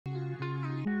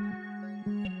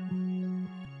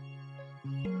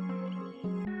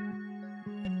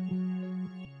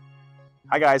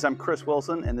Hi guys, I'm Chris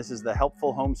Wilson and this is the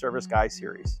Helpful Home Service Guy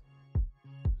series.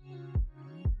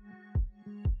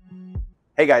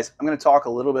 Hey guys, I'm going to talk a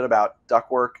little bit about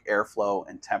ductwork, airflow,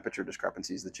 and temperature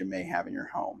discrepancies that you may have in your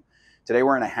home. Today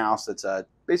we're in a house that's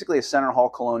basically a center hall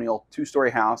colonial,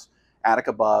 two-story house, attic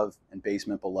above and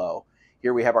basement below.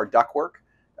 Here we have our ductwork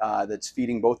that's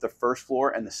feeding both the first floor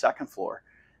and the second floor.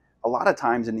 A lot of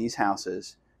times in these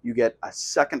houses, you get a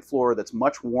second floor that's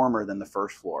much warmer than the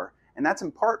first floor. And that's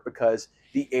in part because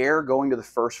the air going to the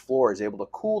first floor is able to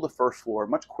cool the first floor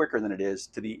much quicker than it is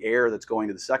to the air that's going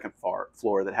to the second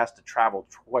floor that has to travel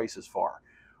twice as far.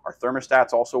 Our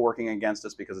thermostat's also working against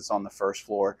us because it's on the first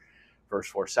floor.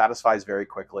 First floor satisfies very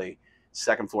quickly.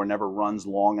 Second floor never runs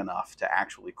long enough to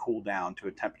actually cool down to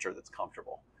a temperature that's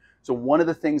comfortable. So one of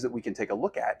the things that we can take a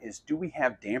look at is, do we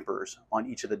have dampers on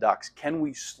each of the ducts? Can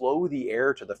we slow the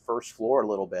air to the first floor a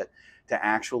little bit to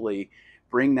actually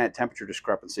bring that temperature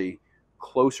discrepancy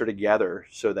closer together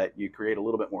so that you create a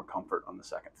little bit more comfort on the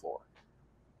second floor?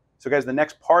 So guys, the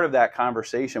next part of that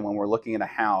conversation when we're looking at a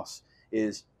house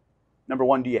is, number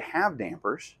one, do you have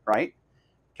dampers, right?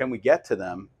 Can we get to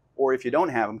them? Or if you don't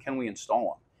have them, can we install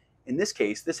them? In this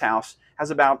case, this house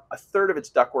has about a third of its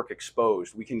ductwork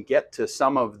exposed. We can get to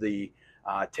some of the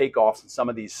takeoffs and some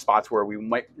of these spots where we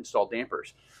might install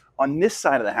dampers. On this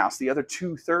side of the house, the other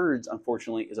 2/3,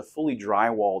 unfortunately, is a fully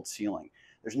drywalled ceiling.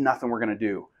 There's nothing we're going to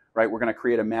do, right? We're going to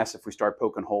create a mess if we start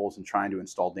poking holes and trying to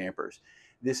install dampers.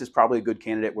 This is probably a good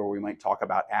candidate where we might talk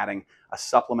about adding a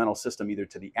supplemental system either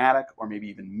to the attic or maybe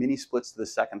even mini splits to the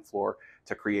second floor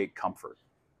to create comfort.